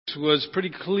Was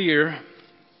pretty clear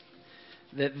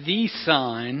that the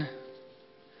sign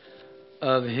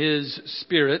of His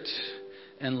Spirit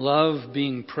and love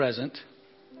being present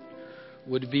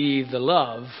would be the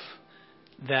love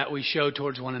that we show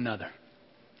towards one another.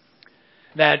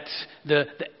 That the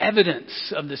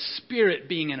evidence of the Spirit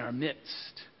being in our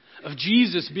midst, of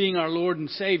Jesus being our Lord and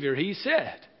Savior, He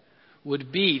said,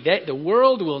 would be that the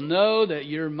world will know that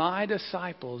you're my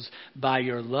disciples by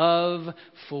your love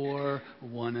for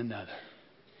one another.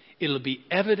 It'll be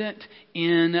evident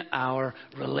in our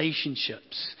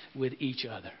relationships with each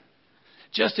other.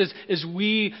 Just as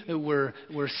we were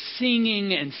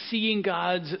singing and seeing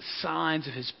God's signs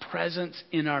of His presence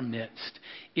in our midst,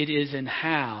 it is in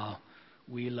how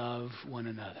we love one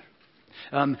another.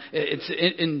 It's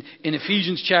in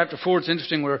Ephesians chapter 4, it's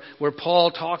interesting where Paul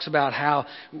talks about how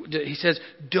he says,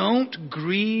 don't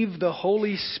grieve the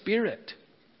Holy Spirit.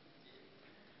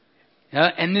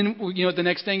 And then, the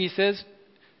next thing he says,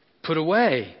 put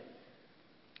away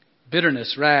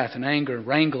bitterness, wrath, and anger,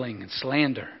 wrangling, and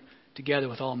slander, together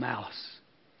with all malice.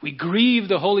 We grieve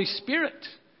the Holy Spirit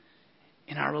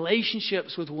in our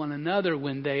relationships with one another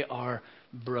when they are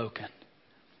broken.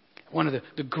 One of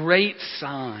the great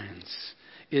signs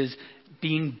is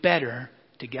being better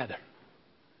together.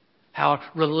 How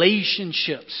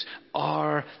relationships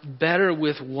are better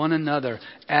with one another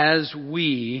as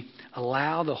we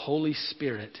allow the Holy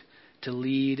Spirit to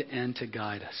lead and to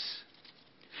guide us.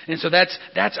 And so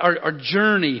that's our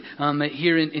journey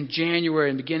here in January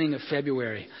and beginning of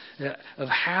February of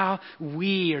how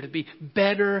we are to be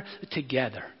better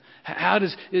together. How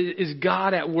is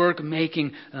God at work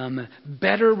making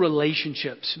better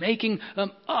relationships, making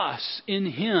us in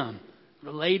Him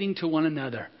relating to one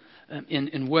another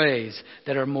in ways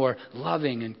that are more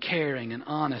loving and caring and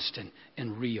honest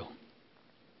and real.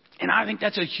 And I think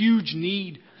that's a huge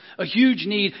need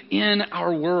in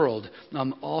our world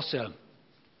also.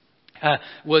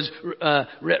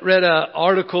 Read an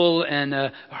article and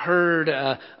heard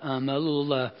a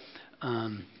little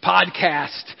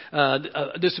podcast,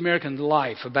 This American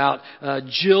Life, about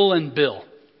Jill and Bill.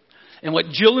 And what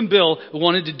Jill and Bill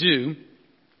wanted to do,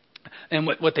 and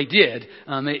what they did,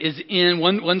 is in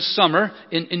one summer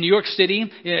in New York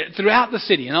City, throughout the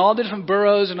city, in all the different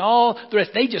boroughs and all the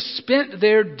rest, they just spent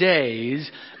their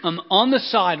days on the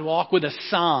sidewalk with a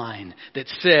sign that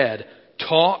said,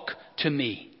 "Talk to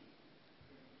me."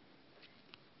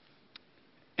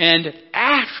 And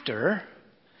after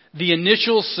the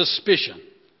initial suspicion,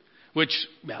 which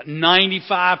about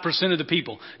 95% of the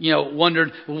people,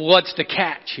 wondered what's the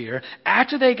catch here.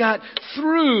 After they got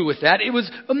through with that, it was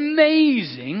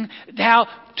amazing how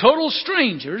total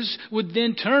strangers would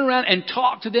then turn around and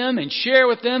talk to them and share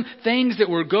with them things that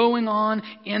were going on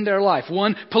in their life.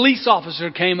 One police officer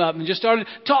came up and just started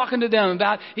talking to them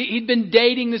about he'd been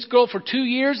dating this girl for 2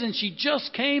 years, and she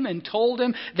just came and told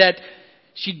him that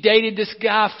she dated this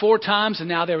guy 4 times and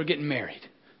now they were getting married.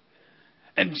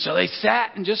 And so they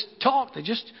sat and just talked. They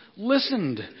just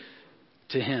listened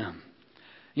to him.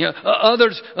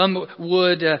 Others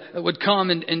would come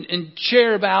and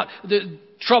share about the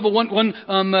trouble. One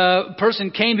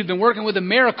person came who'd been working with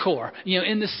AmeriCorps,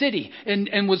 in the city, and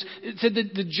said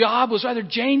that the job was rather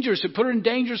dangerous. It put her in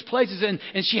dangerous places, and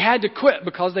she had to quit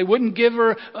because they wouldn't give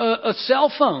her a cell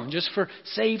phone just for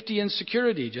safety and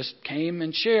security. Just came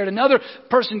and shared. Another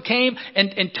person came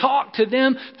and talked to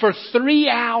them for 3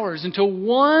 hours until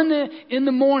 1 in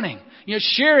the morning.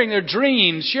 Sharing their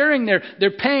dreams, sharing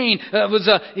their pain.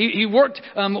 He worked,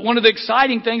 one of the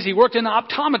exciting things, he worked in an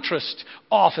optometrist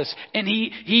office, and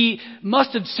he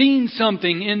must have seen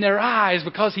something in their eyes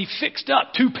because he fixed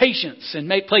up 2 patients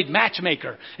and played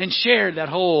matchmaker and shared that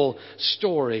whole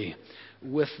story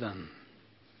with them.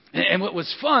 And what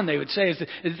was fun, they would say, is that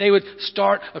they would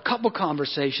start a couple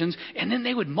conversations and then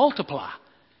they would multiply.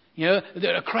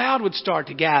 A crowd would start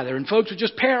to gather and folks would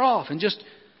just pair off and just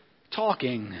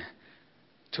talking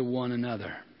to one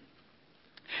another.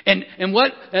 And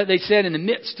what they said in the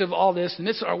midst of all this,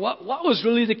 what was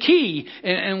really the key,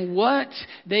 and what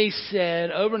they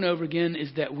said over and over again, is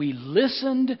that we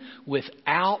listened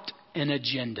without an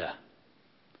agenda.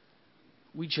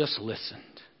 We just listened.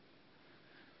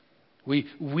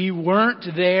 We weren't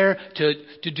there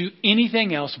to do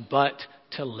anything else but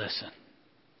to listen.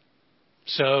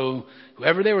 So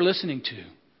whoever they were listening to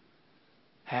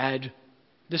had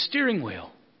the steering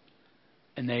wheel.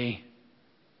 And they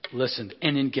listened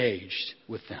and engaged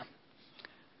with them.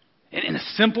 And in a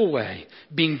simple way,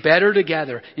 being better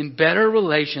together, in better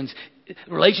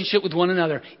relationship with one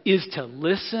another, is to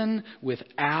listen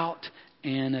without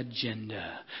an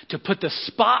agenda. To put the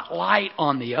spotlight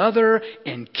on the other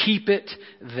and keep it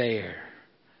there.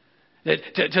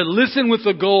 To listen with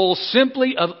the goal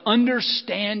simply of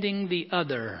understanding the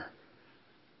other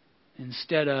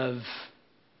instead of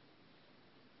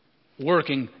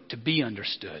working to be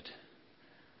understood,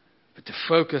 but to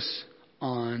focus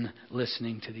on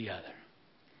listening to the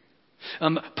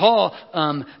other. Paul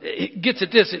gets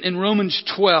at this in Romans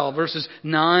 12, verses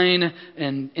 9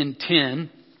 and 10.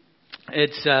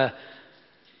 It's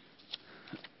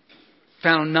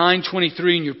found on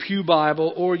 923 in your pew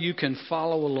Bible, or you can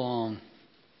follow along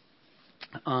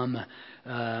on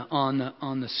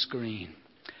the screen.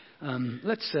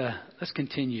 Let's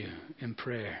continue in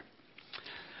prayer.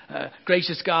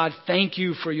 Gracious God, thank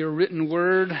you for your written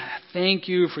word. Thank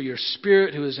you for your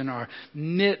Spirit who is in our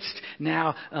midst.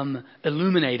 Now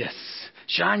illuminate us.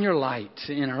 Shine your light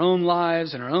in our own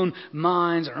lives, in our own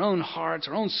minds, our own hearts,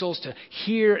 our own souls to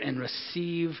hear and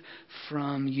receive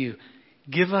from you.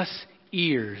 Give us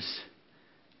ears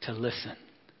to listen.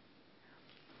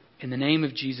 In the name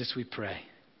of Jesus we pray.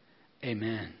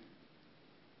 Amen.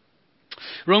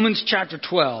 Romans chapter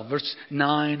 12, verse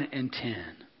 9 and 10.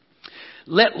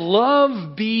 Let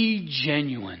love be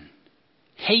genuine.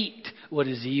 Hate what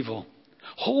is evil.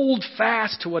 Hold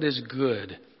fast to what is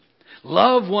good.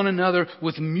 Love one another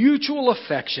with mutual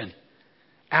affection.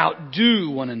 Outdo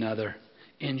one another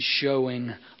in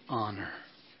showing honor.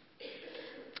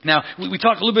 Now, we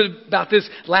talked a little bit about this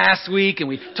last week, and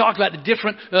we talked about the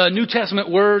different New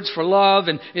Testament words for love,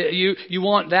 and you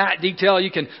want that detail, you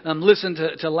can listen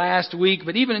to last week.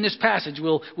 But even in this passage,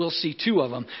 we'll see two of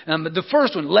them. But the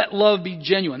first one, let love be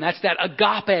genuine. That's that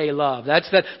agape love. That's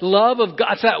that love of God.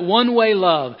 It's that one-way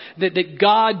love that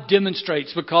God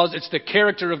demonstrates because it's the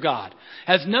character of God.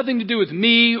 Has nothing to do with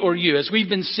me or you, as we've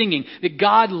been singing, that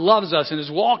God loves us and is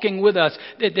walking with us,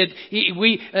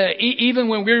 even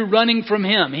when we're running from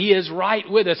Him, He is right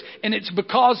with us. And it's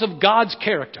because of God's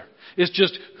character. It's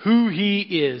just who He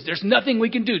is. There's nothing we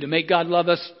can do to make God love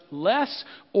us less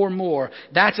or more.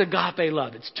 That's agape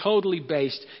love. It's totally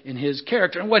based in His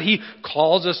character and what He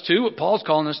calls us to, what Paul's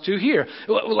calling us to here.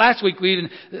 Last week we even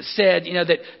said,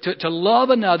 that to love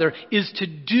another is to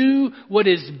do what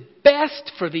is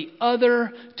best for the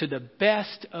other to the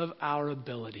best of our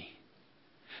ability.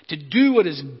 To do what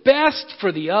is best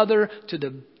for the other to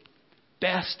the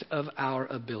best of our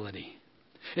ability.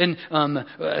 And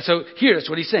so here's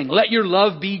what he's saying. Let your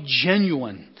love be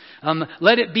genuine.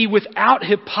 Let it be without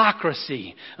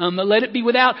hypocrisy. Let it be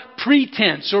without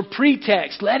pretense or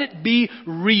pretext. Let it be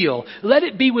real. Let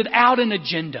it be without an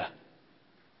agenda.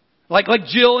 Like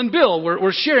Jill and Bill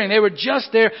were sharing. They were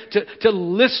just there to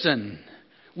listen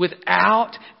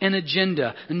without an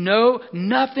agenda. No,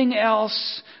 nothing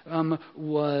else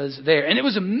was there. And it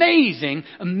was amazing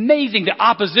the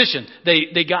opposition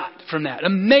they got from that.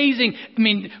 Amazing. I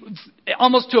mean,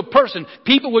 almost to a person.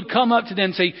 People would come up to them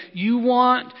and say, you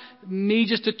want me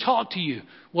just to talk to you?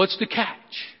 What's the catch?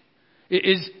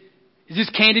 Is this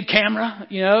candid camera?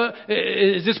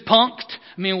 Is this punked?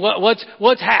 I mean,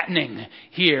 what's happening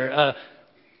here?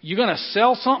 You going to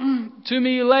sell something to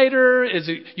me later?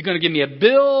 You going to give me a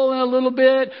bill in a little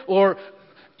bit? Or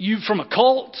you from a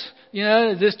cult?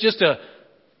 Is this just a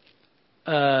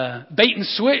bait and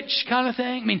switch kind of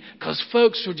thing? I mean, because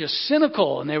folks were just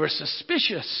cynical and they were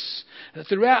suspicious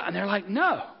throughout. And they're like,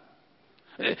 no.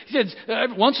 He said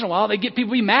every once in a while they get people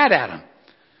to be mad at them.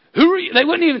 Who are you? They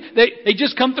wouldn't even, they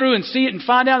just come through and see it and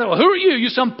find out, well, who are you? You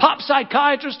some pop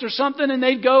psychiatrist or something? And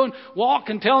they'd go and walk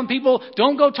and telling people,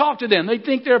 don't go talk to them. They'd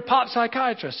think they're a pop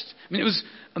psychiatrist. I mean, it was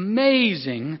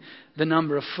amazing the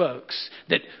number of folks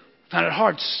that found it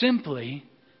hard simply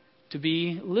to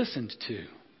be listened to.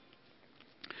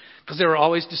 Because there are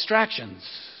always distractions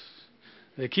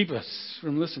that keep us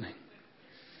from listening.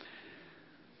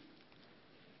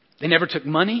 They never took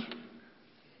money.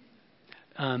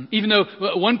 Even though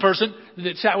one person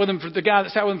that sat with him, the guy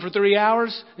that sat with him for 3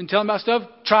 hours and tell him about stuff,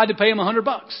 tried to pay him $100. And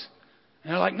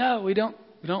they're like, no, we don't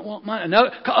want money. And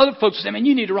other folks say, man,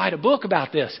 you need to write a book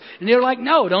about this. And they're like,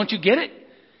 no, don't you get it?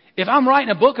 If I'm writing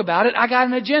a book about it, I got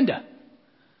an agenda.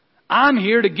 I'm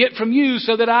here to get from you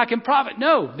so that I can profit.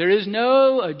 No, there is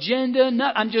no agenda.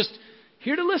 I'm just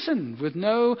here to listen with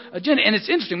no agenda. And it's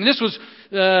interesting. This was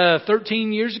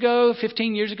 13 years ago,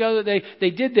 15 years ago that they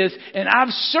did this. And I've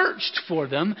searched for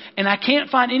them. And I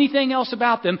can't find anything else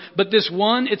about them but this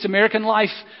one It's American Life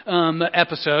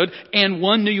episode and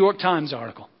one New York Times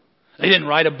article. They didn't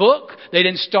write a book. They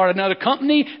didn't start another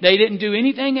company. They didn't do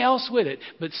anything else with it.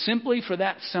 But simply for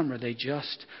that summer, they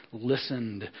just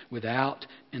listened without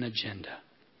an agenda.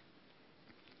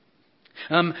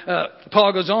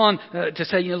 Paul goes on to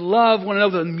say, love one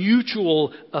another with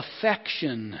mutual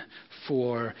affection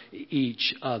for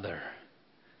each other.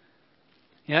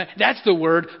 Yeah, that's the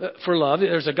word for love.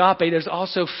 There's agape. There's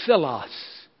also philos,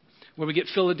 where we get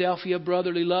Philadelphia,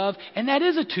 brotherly love. And that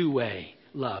is a two-way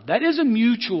love. That is a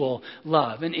mutual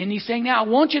love. And he's saying, now I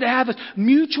want you to have a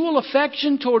mutual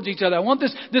affection towards each other. I want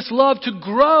this love to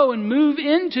grow and move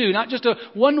into not just a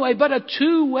one-way, but a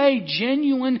two-way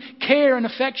genuine care and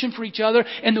affection for each other.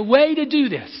 And the way to do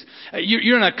this,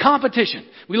 you're in a competition.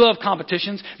 We love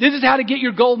competitions. This is how to get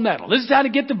your gold medal. This is how to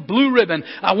get the blue ribbon.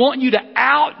 I want you to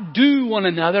outdo one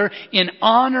another in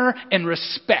honor and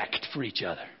respect for each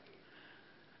other.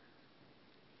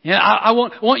 Yeah, I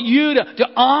want you to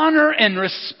honor and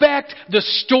respect the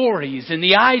stories and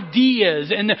the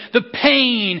ideas and the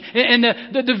pain and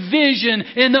the vision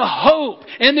and the hope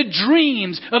and the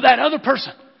dreams of that other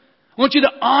person. I want you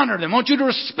to honor them. I want you to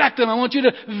respect them. I want you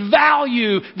to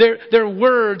value their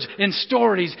words and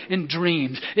stories and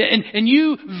dreams. And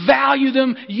you value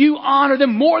them, you honor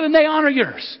them more than they honor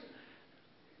yours.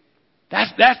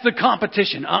 That's the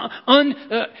competition.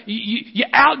 You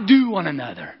outdo one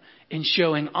another in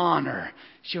showing honor,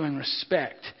 showing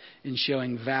respect, and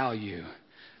showing value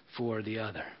for the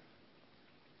other.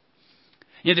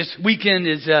 You know, this weekend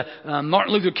is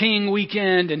Martin Luther King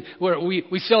weekend, and where we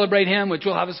celebrate him, which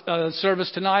we'll have a service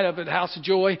tonight up at the House of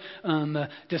Joy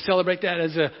to celebrate that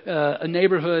as a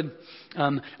neighborhood.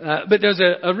 But there's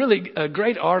a really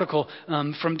great article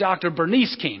from Dr.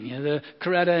 Bernice King, you know, the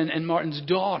Coretta and Martin's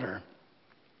daughter.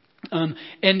 And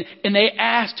they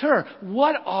asked her,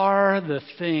 what are the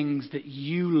things that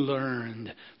you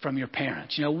learned from your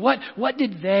parents? You know, what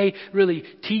did they really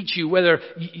teach you, whether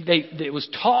it was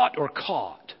taught or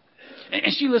caught?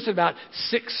 And she listed about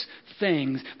 6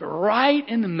 things, but right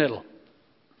in the middle,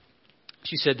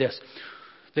 she said this,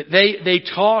 that they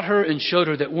taught her and showed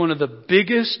her that one of the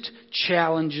biggest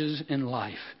challenges in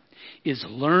life is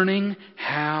learning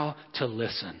how to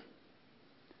listen.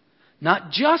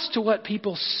 Not just to what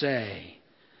people say,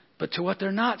 but to what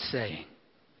they're not saying.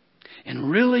 And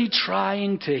really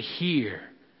trying to hear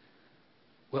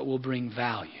what will bring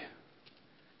value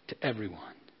to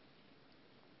everyone.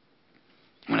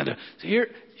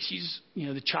 She's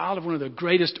the child of one of the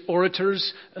greatest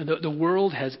orators the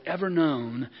world has ever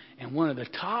known. And one of the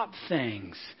top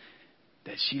things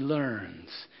that she learns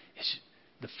is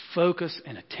the focus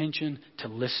and attention to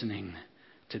listening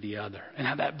to the other. And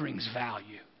how that brings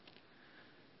value.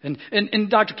 And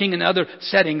Dr. King in other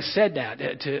settings said that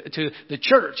to the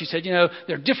church. He said, there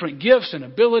are different gifts and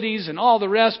abilities and all the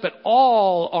rest, but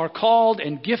all are called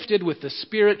and gifted with the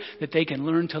Spirit that they can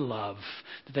learn to love,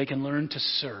 that they can learn to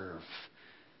serve.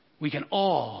 We can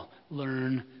all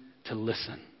learn to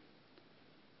listen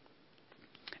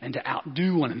and to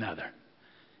outdo one another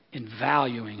in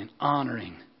valuing and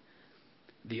honoring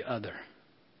the other.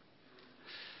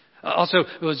 Also,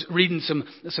 I was reading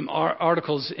some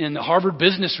articles in the Harvard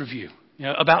Business Review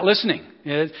about listening.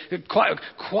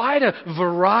 Quite a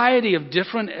variety of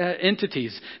different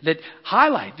entities that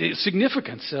highlight the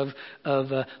significance of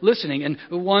listening. And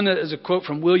one is a quote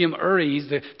from William Ury,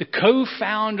 he's the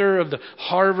co-founder of the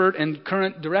Harvard and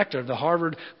current director of the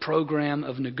Harvard Program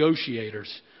of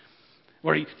Negotiators,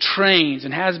 where he trains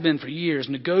and has been for years,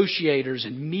 negotiators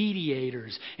and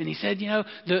mediators. And he said,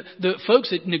 the folks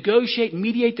that negotiate and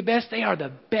mediate the best, they are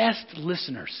the best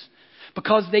listeners.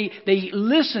 Because they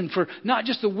listen for not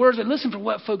just the words, they listen for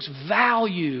what folks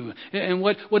value and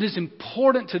what is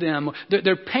important to them,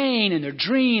 their pain and their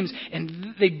dreams.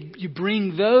 And you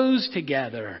bring those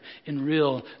together in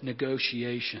real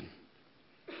negotiation.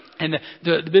 And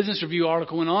the Business Review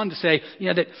article went on to say,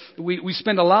 that we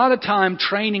spend a lot of time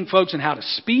training folks in how to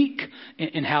speak,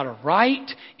 in how to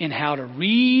write, in how to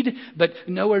read, but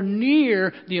nowhere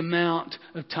near the amount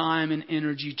of time and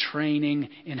energy training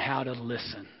in how to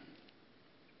listen.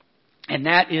 And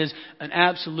that is an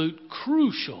absolute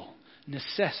crucial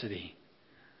necessity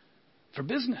for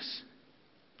business.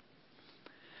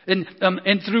 And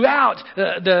throughout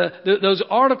those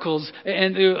articles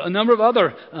and a number of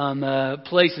other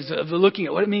places of looking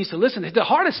at what it means to listen, the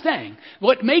hardest thing,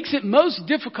 what makes it most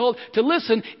difficult to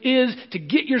listen, is to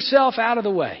get yourself out of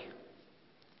the way.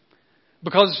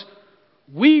 Because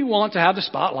we want to have the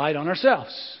spotlight on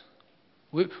ourselves.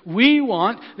 We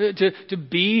want to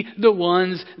be the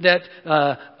ones that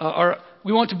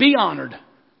we want to be honored,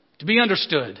 to be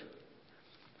understood,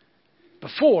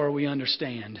 before we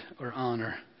understand or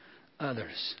honor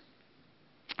others.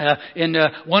 In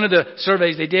one of the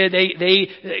surveys they did,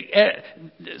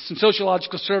 some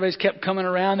sociological surveys kept coming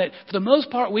around that for the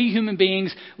most part, we human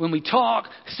beings, when we talk,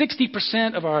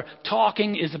 60% of our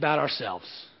talking is about ourselves.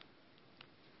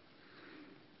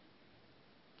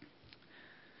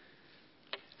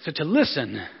 So to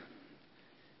listen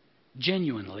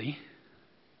genuinely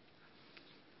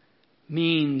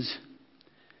means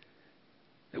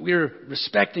that we're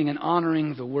respecting and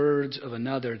honoring the words of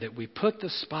another, that we put the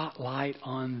spotlight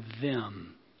on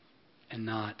them and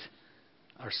not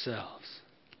ourselves.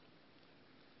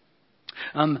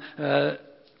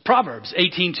 Proverbs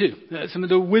 18:2. Some of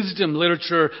the wisdom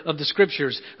literature of the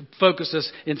Scriptures focus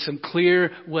us in some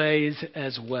clear ways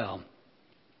as well.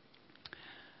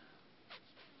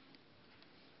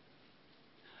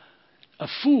 A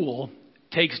fool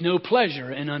takes no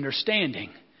pleasure in understanding,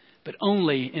 but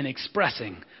only in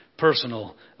expressing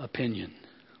personal opinion.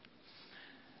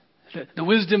 The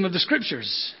wisdom of the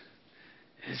Scriptures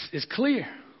is clear.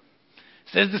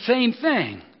 It says the same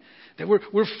thing. That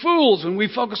we're fools when we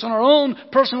focus on our own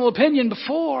personal opinion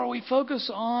before we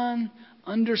focus on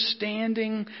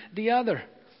understanding the other.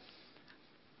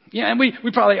 Yeah, and we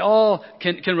probably all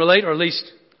can relate, or at least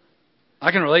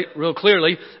I can relate real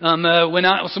clearly. When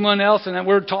I'm with someone else and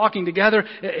we're talking together,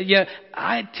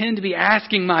 I tend to be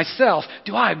asking myself,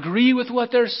 do I agree with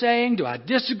what they're saying? Do I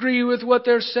disagree with what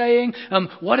they're saying?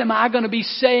 What am I going to be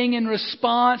saying in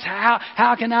response?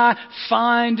 How can I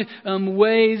find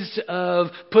ways of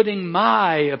putting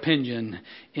my opinion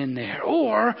in there?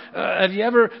 Or have you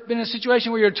ever been in a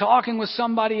situation where you're talking with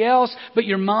somebody else, but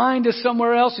your mind is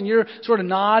somewhere else and you're sort of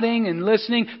nodding and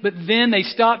listening, but then they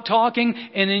stop talking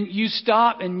and then you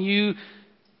stop and you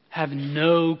have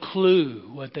no clue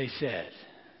what they said?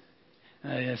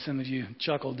 Some of you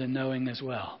chuckled in knowing as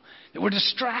well. That we're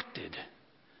distracted.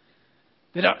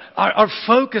 That our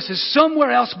focus is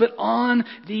somewhere else but on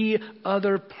the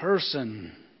other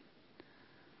person.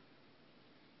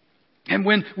 And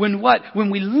when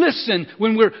we listen,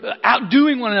 when we're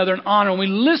outdoing one another in honor, when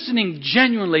we're listening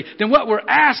genuinely, then what we're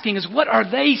asking is, what are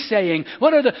they saying?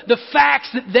 What are the facts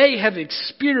that they have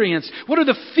experienced? What are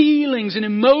the feelings and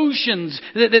emotions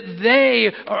that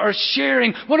they are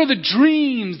sharing? What are the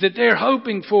dreams that they're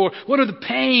hoping for? What are the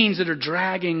pains that are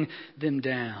dragging them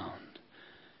down?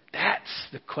 That's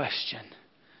the question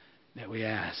that we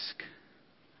ask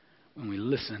when we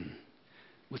listen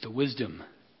with the wisdom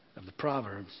of the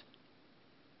Proverbs.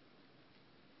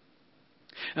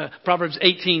 Proverbs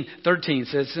 18:13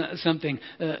 says something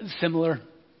similar.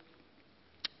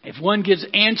 If one gives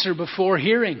answer before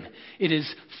hearing, it is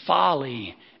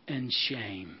folly and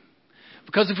shame.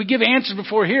 Because if we give answer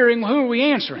before hearing, who are we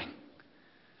answering?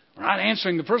 We're not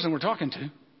answering the person we're talking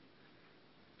to.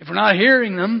 If we're not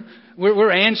hearing them,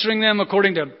 we're answering them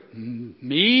according to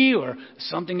me or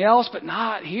something else, but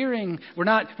not hearing. We're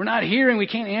not hearing. We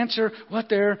can't answer what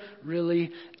they're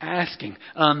really asking.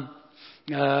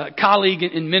 Colleague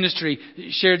in ministry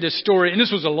shared this story, and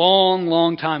this was a long,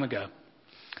 long time ago.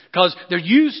 Because there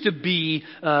used to be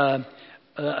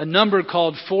a number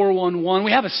called 411.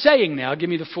 We have a saying now, give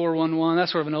me the 411.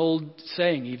 That's sort of an old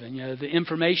saying even, the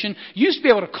information. You used to be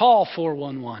able to call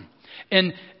 411,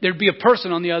 and there'd be a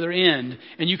person on the other end,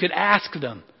 and you could ask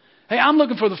them, hey, I'm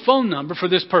looking for the phone number for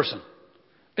this person.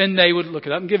 And they would look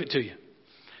it up and give it to you.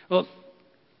 Well,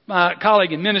 my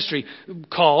colleague in ministry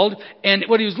called, and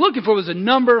what he was looking for was a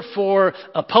number for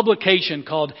a publication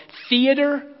called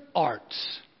Theater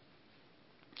Arts.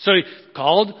 So he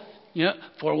called,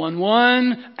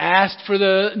 411, asked for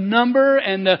the number,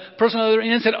 and the person on the other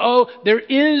end said, oh, there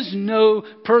is no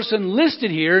person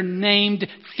listed here named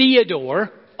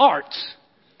Theodore Arts.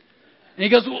 And he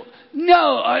goes, well,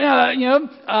 no,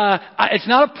 it's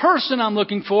not a person I'm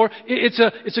looking for.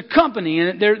 It's a company,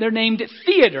 and they're named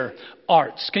Theater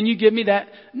Arts. Can you give me that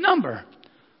number?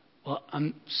 Well,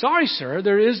 I'm sorry, sir.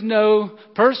 There is no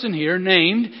person here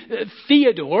named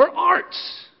Theodore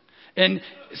Arts. And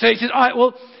so he said, all right,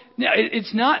 well, no,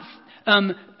 it's not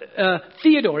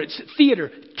Theodore. It's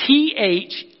theater.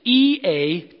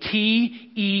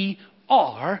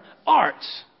 Theater,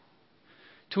 arts.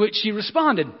 To which she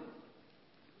responded,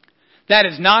 that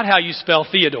is not how you spell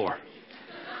Theodore.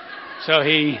 So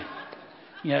he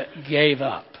gave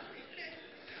up.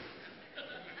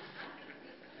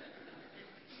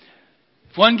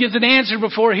 If one gives an answer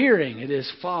before hearing, it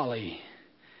is folly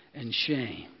and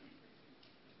shame.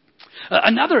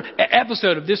 Another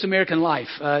episode of This American Life.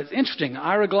 It's interesting.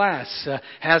 Ira Glass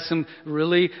has some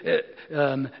really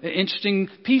interesting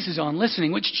pieces on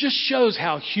listening, which just shows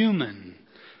how human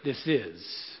this is.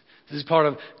 This is part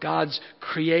of God's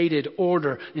created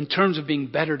order in terms of being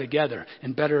better together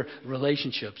and better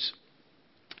relationships.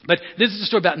 But this is a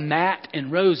story about Matt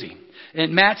and Rosie.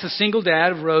 And Matt's a single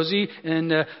dad of Rosie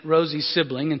and Rosie's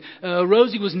sibling. And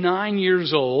Rosie was 9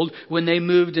 years old when they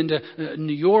moved into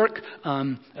New York.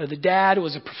 The dad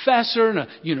was a professor in a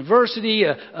university,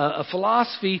 a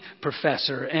philosophy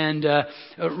professor. And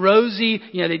Rosie,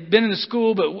 they'd been in the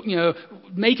school, but,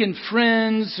 making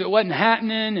friends, it wasn't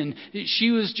happening. And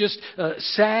she was just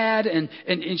sad. And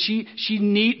she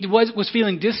was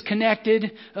feeling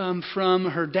disconnected from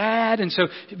her dad. And so,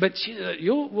 but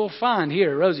we'll find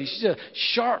here, Rosie, she's a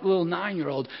sharp little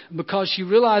 9-year-old because she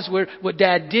realized what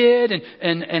Dad did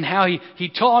and how he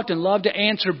talked and loved to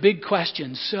answer big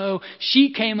questions. So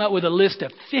she came up with a list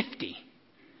of 50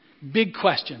 big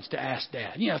questions to ask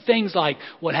Dad. Things like,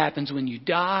 what happens when you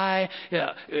die?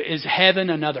 Is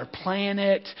heaven another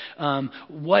planet?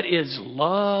 What is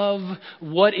love?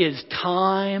 What is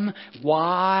time?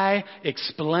 Why?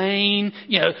 Explain.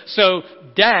 So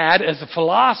Dad, as a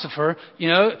philosopher,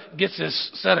 gets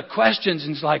this set of questions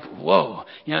and is like, whoa.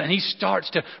 And he starts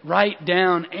to write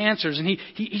down answers. And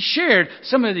he shared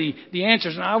some of the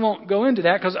answers. And I won't go into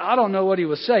that because I don't know what he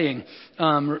was saying,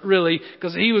 really,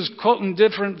 because he was quoting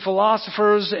different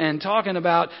philosophers and talking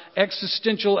about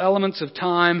existential elements of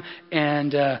time,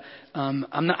 and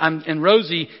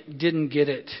Rosie didn't get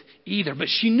it either, but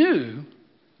she knew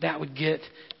that would get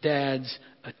Dad's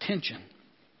attention.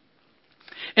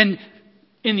 And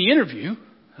in the interview,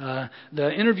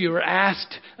 the interviewer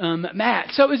asked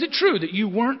Matt, so is it true that you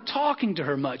weren't talking to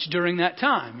her much during that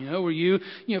time? Were you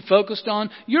focused on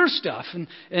your stuff?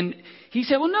 And he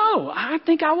said, well, no, I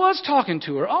think I was talking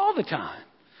to her all the time.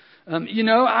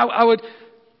 I would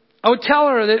tell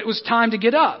her that it was time to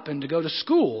get up and to go to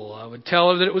school. I would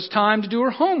tell her that it was time to do her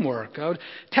homework. I would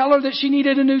tell her that she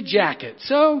needed a new jacket.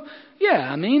 So,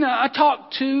 yeah, I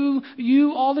talked to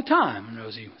you all the time. And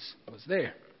Rosie was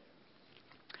there.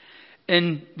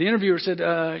 And the interviewer said,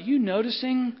 are you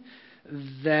noticing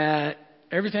that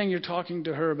everything you're talking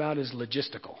to her about is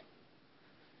logistical?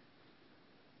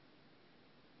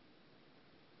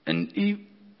 And he,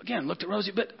 again, looked at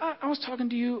Rosie, but I was talking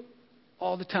to you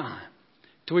all the time.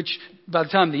 To which, by the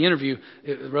time of the interview,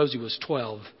 Rosie was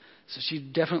 12. So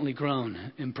she'd definitely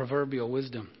grown in proverbial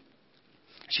wisdom.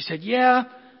 She said, yeah,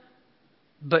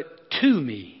 but to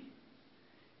me,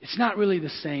 it's not really the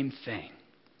same thing.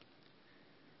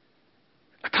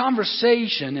 A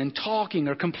conversation and talking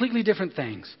are completely different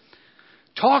things.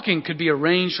 Talking could be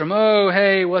arranged from, oh,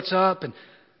 hey, what's up? And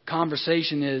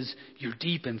conversation is you're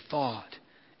deep in thought.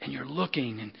 And you're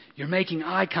looking and you're making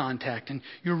eye contact and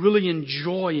you're really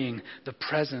enjoying the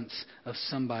presence of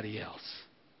somebody else.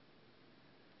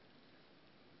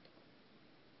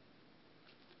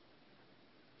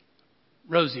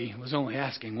 Rosie was only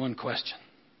asking one question,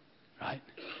 right?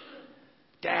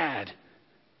 Dad,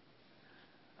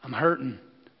 I'm hurting.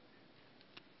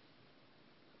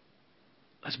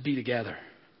 Let's be together.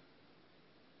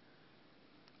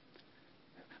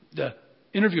 The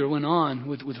interviewer went on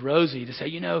with Rosie to say,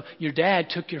 your dad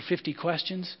took your 50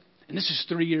 questions, and this is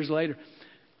 3 years later.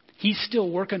 He's still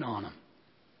working on them.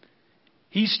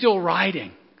 He's still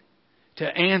writing to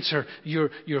answer your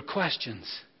questions.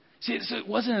 See, so it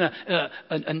wasn't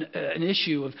an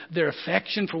issue of their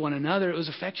affection for one another. It was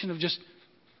affection of just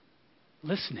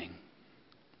listening.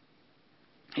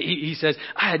 He says,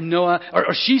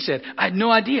 she said, I had no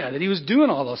idea that he was doing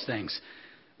all those things.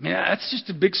 That's just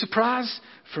a big surprise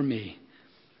for me.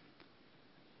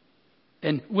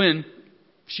 And when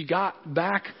she got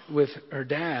back with her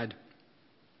dad,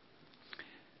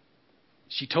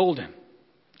 she told him,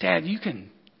 Dad, you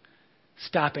can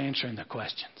stop answering the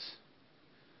questions.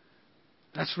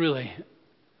 That's really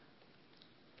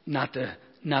not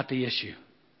the issue.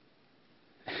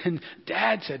 And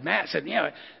Matt said,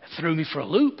 it threw me for a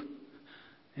loop.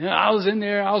 I was in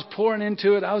there, I was pouring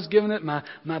into it, I was giving it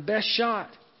my best shot.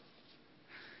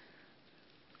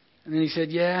 And then he said,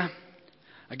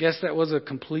 I guess that was a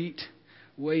complete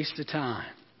waste of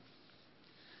time.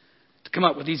 To come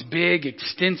up with these big,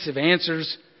 extensive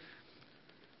answers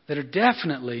that are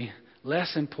definitely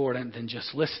less important than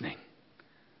just listening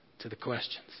to the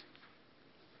questions.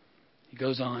 He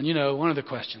goes on, one of the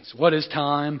questions, what is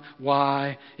time?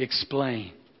 Why?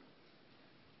 Explain.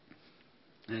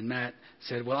 And Matt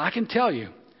said, well, I can tell you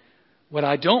what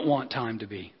I don't want time to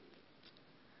be.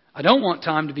 I don't want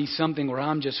time to be something where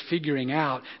I'm just figuring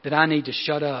out that I need to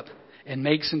shut up and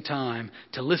make some time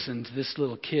to listen to this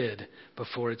little kid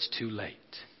before it's too late.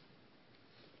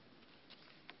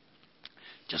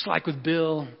 Just like with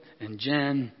Bill and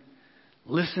Jen,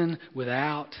 listen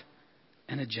without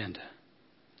an agenda.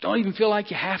 Don't even feel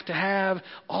like you have to have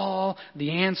all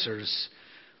the answers.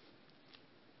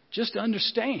 Just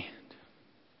understand.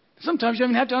 Sometimes you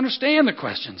don't even have to understand the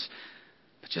questions.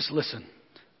 But Just listen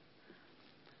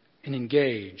and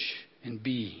engage and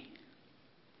be.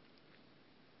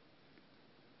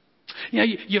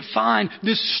 You find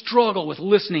this struggle with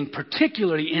listening,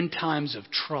 particularly in times of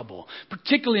trouble,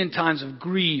 particularly in times of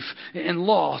grief and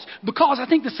loss. Because I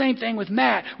think the same thing with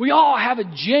Matt. We all have a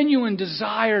genuine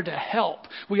desire to help.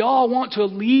 We all want to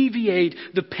alleviate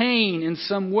the pain in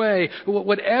some way,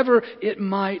 whatever it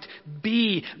might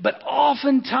be. But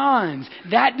oftentimes,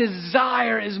 that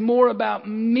desire is more about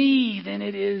me than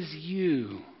it is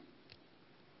you.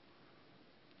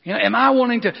 Am I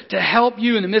wanting to help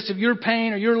you in the midst of your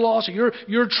pain or your loss or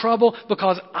your trouble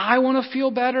because I want to feel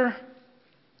better?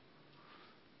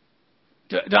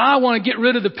 Do I want to get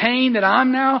rid of the pain that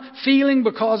I'm now feeling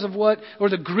because of or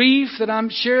the grief that I'm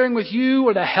sharing with you,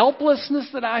 or the helplessness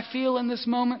that I feel in this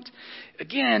moment?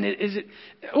 Again, is it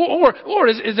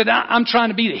I'm trying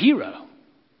to be the hero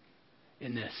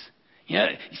in this? You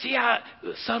see how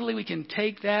subtly we can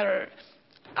take that, or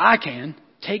I can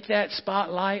take that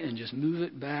spotlight and just move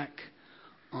it back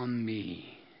on me.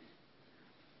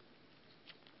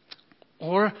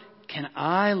 Or can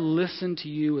I listen to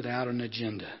you without an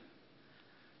agenda?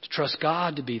 To trust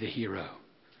God to be the hero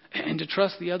and to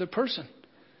trust the other person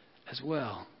as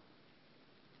well.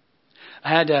 I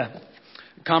had a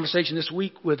conversation this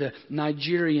week with a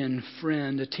Nigerian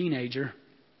friend, a teenager,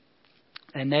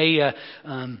 and they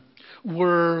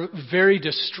were very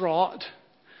distraught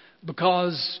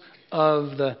because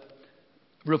of the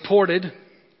reported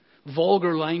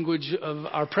vulgar language of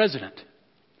our president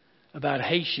about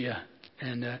Haiti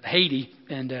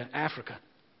and Africa.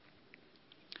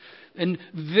 And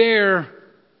their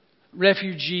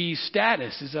refugee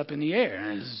status is up in the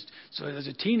air. So as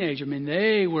a teenager,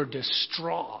 they were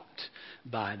distraught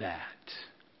by that.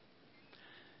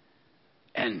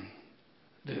 And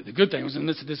the good thing was, in the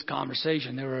midst of this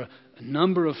conversation, there were a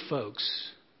number of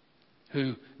folks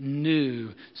who knew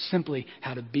simply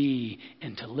how to be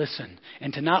and to listen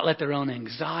and to not let their own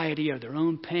anxiety or their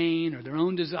own pain or their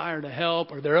own desire to help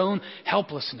or their own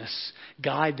helplessness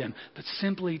guide them, but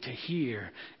simply to hear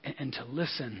and to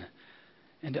listen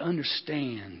and to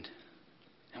understand.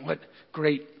 And what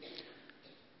great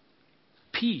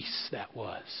peace that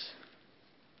was,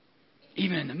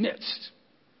 even in the midst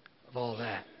of all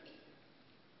that.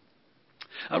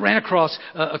 I ran across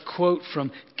a quote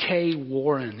from Kay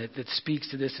Warren that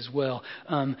speaks to this as well.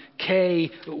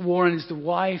 Kay Warren is the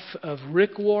wife of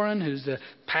Rick Warren, who's the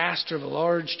pastor of a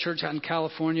large church out in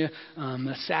California,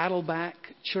 the Saddleback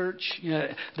Church,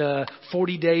 the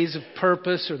 40 Days of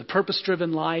Purpose, or the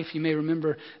Purpose-Driven Life. You may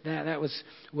remember that. That was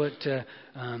what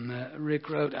Rick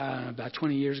wrote about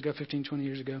 20 years ago, 20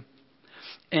 years ago.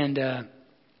 And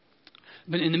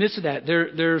but in the midst of that,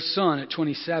 their son at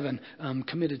 27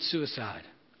 committed suicide.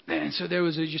 And so there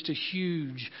was just a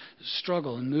huge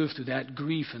struggle and move through that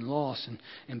grief and loss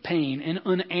and pain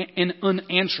and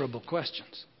unanswerable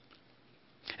questions.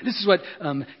 And this is what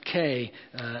Kay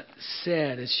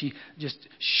said as she just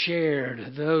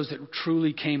shared those that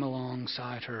truly came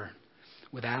alongside her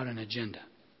without an agenda.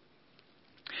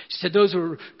 She said those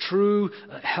who are true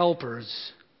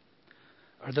helpers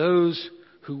are those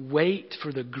who wait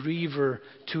for the griever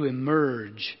to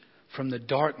emerge from the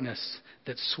darkness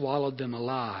that swallowed them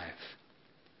alive,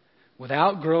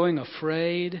 without growing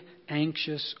afraid,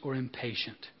 anxious, or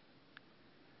impatient.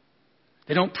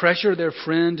 They don't pressure their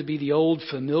friend to be the old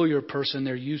familiar person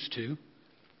they're used to.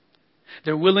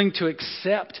 They're willing to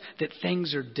accept that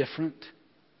things are different,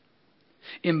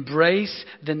 embrace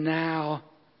the now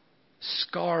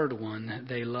scarred one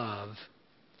they love,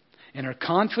 and are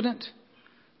confident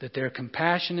that their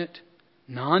compassionate,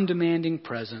 non-demanding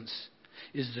presence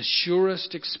is the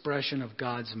surest expression of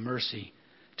God's mercy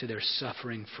to their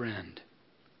suffering friend.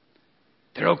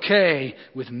 They're okay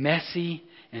with messy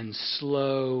and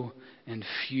slow and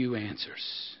few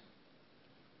answers.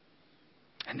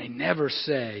 And they never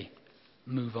say,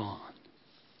 move on.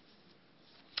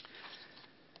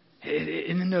 And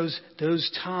in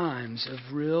those times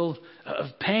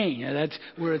of pain, that's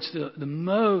where it's the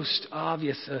most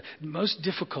obvious, most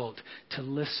difficult to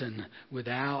listen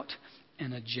without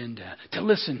an agenda, to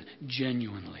listen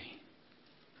genuinely.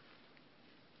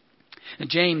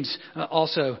 And James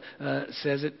also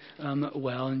says it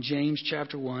well in James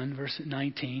chapter 1, verse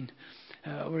 19,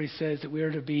 where he says that we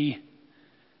are to be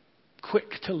quick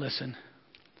to listen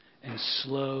and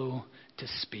slow to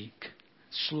speak,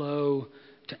 slow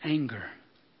to anger,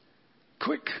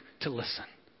 quick to listen,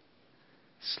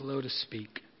 slow to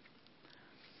speak.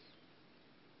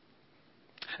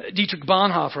 Dietrich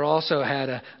Bonhoeffer also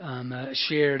had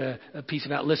shared a piece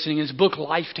about listening in his book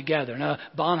Life Together. Now,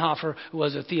 Bonhoeffer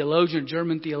was a theologian,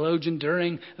 German theologian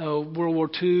during World War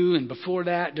II and before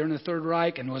that, during the Third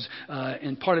Reich, and was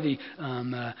in part of the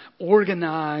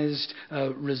organized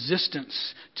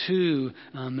resistance to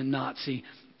Nazi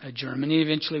Germany. He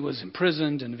eventually was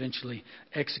imprisoned and eventually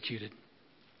executed.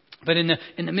 But in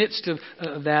the midst of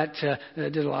that,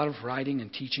 did a lot of writing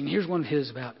and teaching. Here's one of his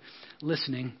about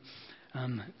listening.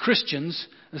 Christians,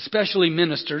 especially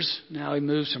ministers, now he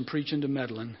moves from preaching to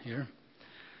meddling here,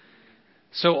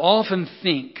 so often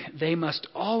think they must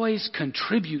always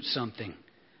contribute something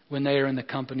when they are in the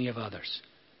company of others.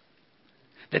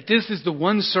 That this is the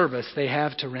one service they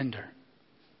have to render.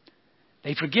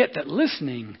 They forget that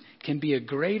listening can be a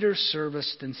greater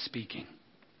service than speaking.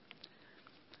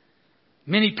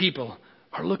 Many people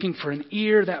are looking for an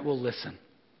ear that will listen.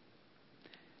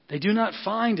 They do not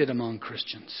find it among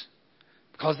Christians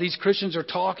because these Christians are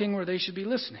talking where they should be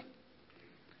listening.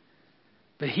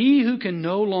 But he who can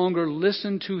no longer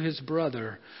listen to his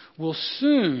brother will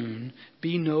soon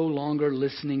be no longer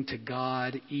listening to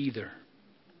God either.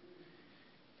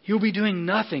 He'll be doing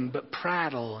nothing but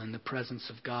prattle in the presence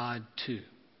of God too.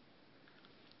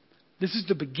 This is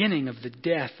the beginning of the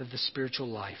death of the spiritual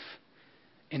life.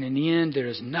 And in the end, there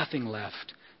is nothing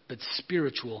left but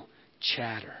spiritual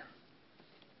chatter.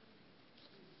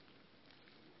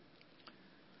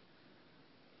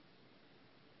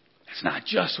 It's not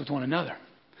just with one another,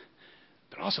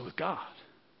 but also with God.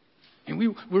 And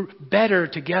we're better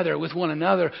together with one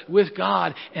another, with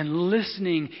God. And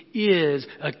listening is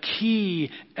a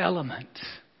key element,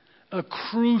 a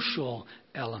crucial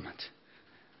element.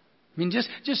 I mean,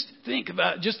 just think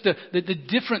about just the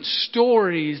different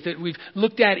stories that we've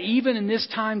looked at even in this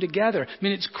time together. I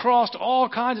mean, it's crossed all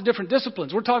kinds of different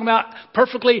disciplines. We're talking about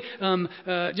perfectly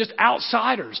just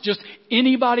outsiders, just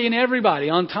anybody and everybody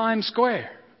on Times Square.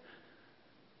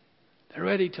 They're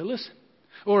ready to listen.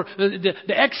 Or the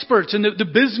experts in the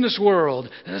business world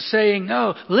saying,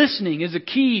 no, listening is a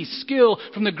key skill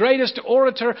from the greatest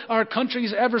orator our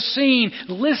country's ever seen.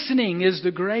 Listening is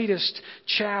the greatest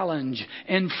challenge,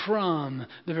 and from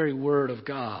the very Word of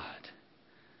God.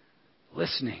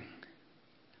 Listening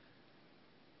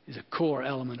is a core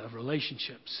element of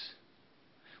relationships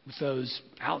with those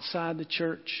outside the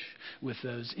church, with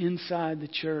those inside the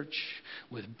church,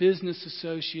 with business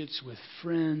associates, with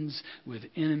friends, with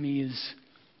enemies,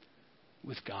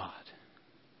 with God.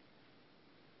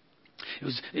 It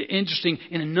was interesting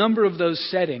in a number of those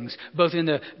settings, both in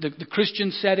the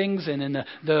Christian settings and in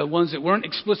the ones that weren't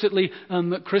explicitly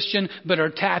Christian, but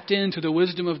are tapped into the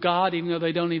wisdom of God, even though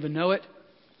they don't even know it.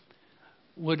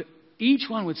 Each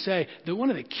one would say that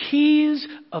one of the keys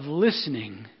of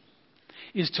listening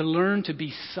is to learn to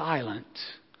be silent,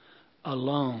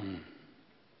 alone,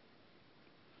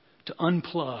 to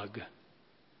unplug,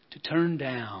 to turn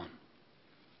down,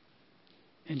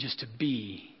 and just to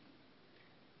be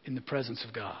in the presence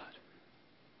of God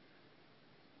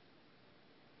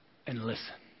and listen.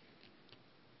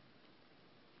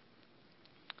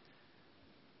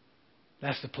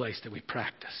 That's the place that we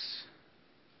practice.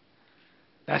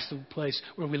 That's the place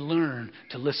where we learn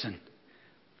to listen.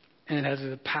 And it has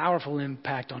a powerful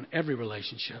impact on every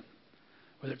relationship,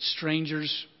 whether it's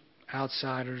strangers,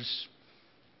 outsiders,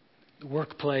 the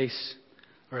workplace,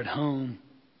 or at home,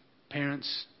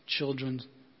 parents, children,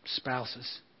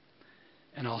 spouses,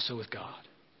 and also with God.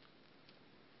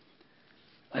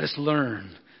 Let us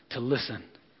learn to listen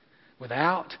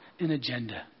without an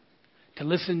agenda, to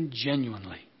listen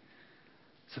genuinely,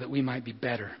 so that we might be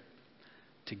better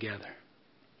together.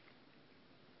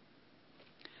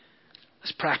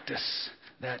 Let's practice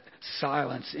that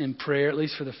silence in prayer, at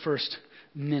least for the first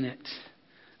minute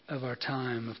of our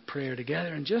time of prayer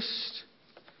together, and just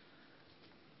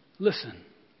listen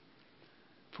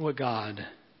for what God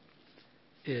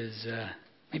is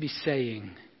maybe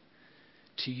saying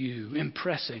to you,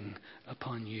 impressing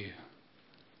upon you.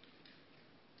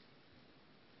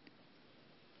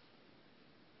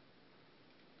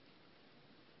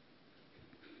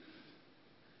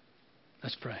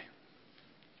 Let's pray.